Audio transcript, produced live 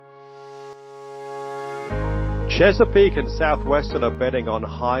Chesapeake and Southwestern are betting on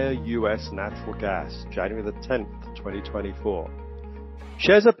higher U.S. natural gas, January the 10th, 2024.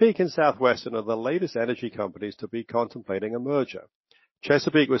 Chesapeake and Southwestern are the latest energy companies to be contemplating a merger.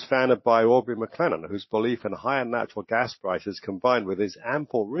 Chesapeake was founded by Aubrey McLendon, whose belief in higher natural gas prices combined with his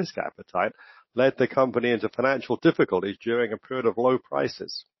ample risk appetite led the company into financial difficulties during a period of low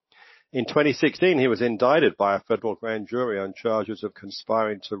prices. In 2016, he was indicted by a federal grand jury on charges of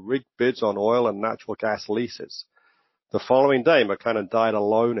conspiring to rig bids on oil and natural gas leases. The following day, McLendon died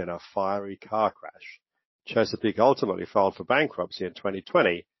alone in a fiery car crash. Chesapeake ultimately filed for bankruptcy in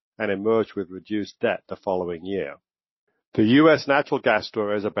 2020 and emerged with reduced debt the following year. The U.S. natural gas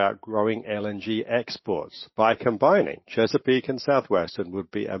story is about growing LNG exports. By combining, Chesapeake and Southwestern would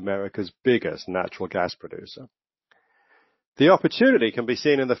be America's biggest natural gas producer. The opportunity can be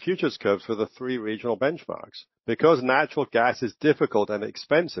seen in the futures curves for the three regional benchmarks. Because natural gas is difficult and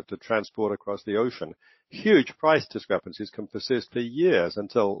expensive to transport across the ocean, huge price discrepancies can persist for years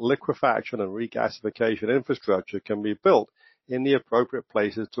until liquefaction and regasification infrastructure can be built in the appropriate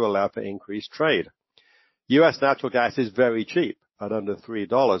places to allow for increased trade. U.S. natural gas is very cheap, at under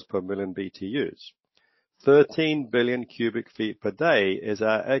 $3 per million BTUs. 13 billion cubic feet per day is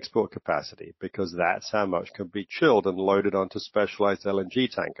our export capacity because that's how much can be chilled and loaded onto specialized LNG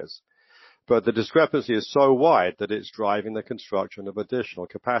tankers. But the discrepancy is so wide that it's driving the construction of additional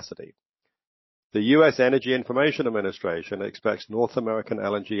capacity. The U.S. Energy Information Administration expects North American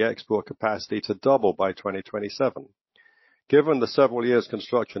LNG export capacity to double by 2027. Given the several years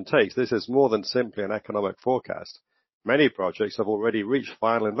construction takes, this is more than simply an economic forecast. Many projects have already reached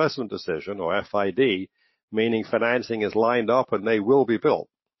final investment decision, or FID, meaning financing is lined up and they will be built.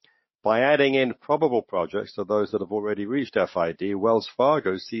 By adding in probable projects to those that have already reached FID, Wells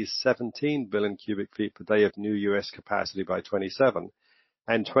Fargo sees 17 billion cubic feet per day of new U.S. capacity by 27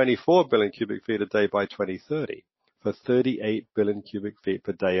 and 24 billion cubic feet a day by 2030 for 38 billion cubic feet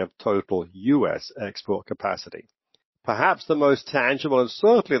per day of total U.S. export capacity. Perhaps the most tangible and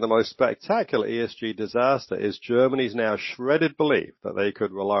certainly the most spectacular ESG disaster is Germany's now shredded belief that they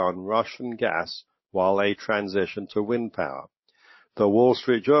could rely on Russian gas while they transition to wind power. The Wall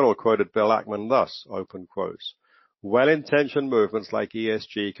Street Journal quoted Bill Ackman thus, open quotes, "Well-intentioned movements like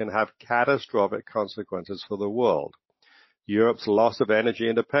ESG can have catastrophic consequences for the world. Europe's loss of energy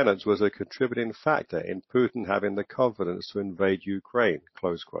independence was a contributing factor in Putin having the confidence to invade Ukraine,"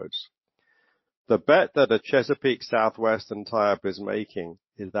 close quotes. The bet that the Chesapeake Southwestern tie-up is making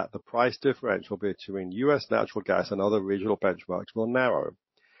is that the price differential between U.S. natural gas and other regional benchmarks will narrow.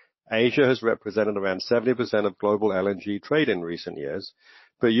 Asia has represented around 70% of global LNG trade in recent years,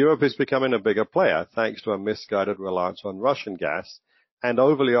 but Europe is becoming a bigger player thanks to a misguided reliance on Russian gas and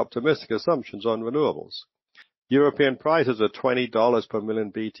overly optimistic assumptions on renewables. European prices are $20 per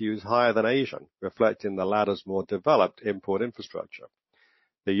million BTUs higher than Asian, reflecting the latter's more developed import infrastructure.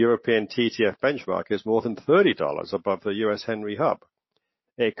 The European TTF benchmark is more than $30 above the U.S. Henry Hub.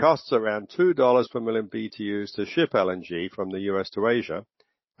 It costs around $2 per million BTUs to ship LNG from the U.S. to Asia,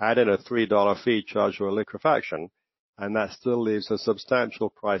 add in a $3 fee charge for liquefaction, and that still leaves a substantial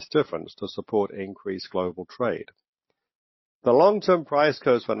price difference to support increased global trade. The long-term price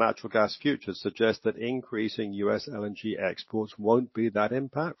curves for natural gas futures suggest that increasing U.S. LNG exports won't be that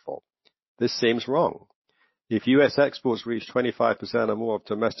impactful. This seems wrong. If U.S. exports reach 25% or more of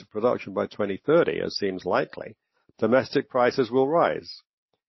domestic production by 2030, as seems likely, domestic prices will rise.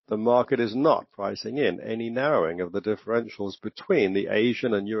 The market is not pricing in any narrowing of the differentials between the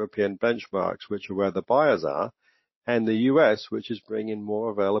Asian and European benchmarks, which are where the buyers are, and the U.S., which is bringing more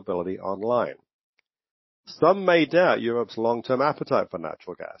availability online. Some may doubt Europe's long-term appetite for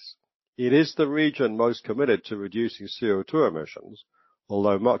natural gas. It is the region most committed to reducing CO2 emissions,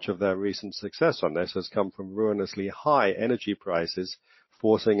 although much of their recent success on this has come from ruinously high energy prices,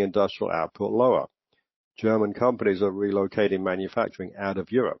 forcing industrial output lower. German companies are relocating manufacturing out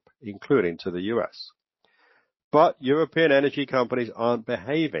of Europe, including to the U.S. But European energy companies aren't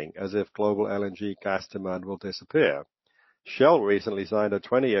behaving as if global LNG gas demand will disappear. Shell recently signed a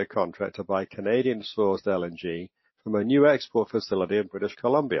 20-year contract to buy Canadian-sourced LNG from a new export facility in British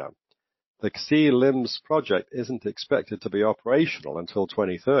Columbia. The Sea Lims project isn't expected to be operational until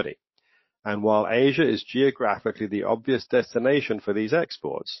 2030. And while Asia is geographically the obvious destination for these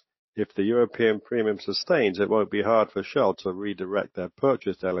exports, if the European premium sustains, it won't be hard for Shell to redirect their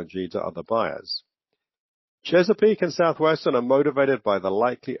purchased LNG to other buyers. Chesapeake and Southwestern are motivated by the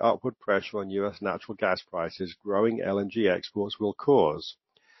likely upward pressure on U.S. natural gas prices growing LNG exports will cause.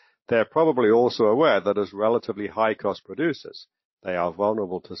 They're probably also aware that as relatively high-cost producers, they are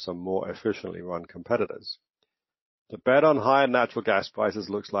vulnerable to some more efficiently run competitors. The bet on higher natural gas prices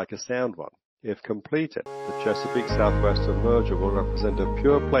looks like a sound one. If completed, the Chesapeake Southwestern merger will represent a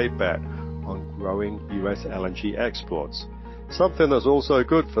pure-play bet on growing U.S. LNG exports, something that's also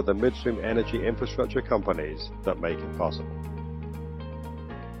good for the midstream energy infrastructure companies that make it possible.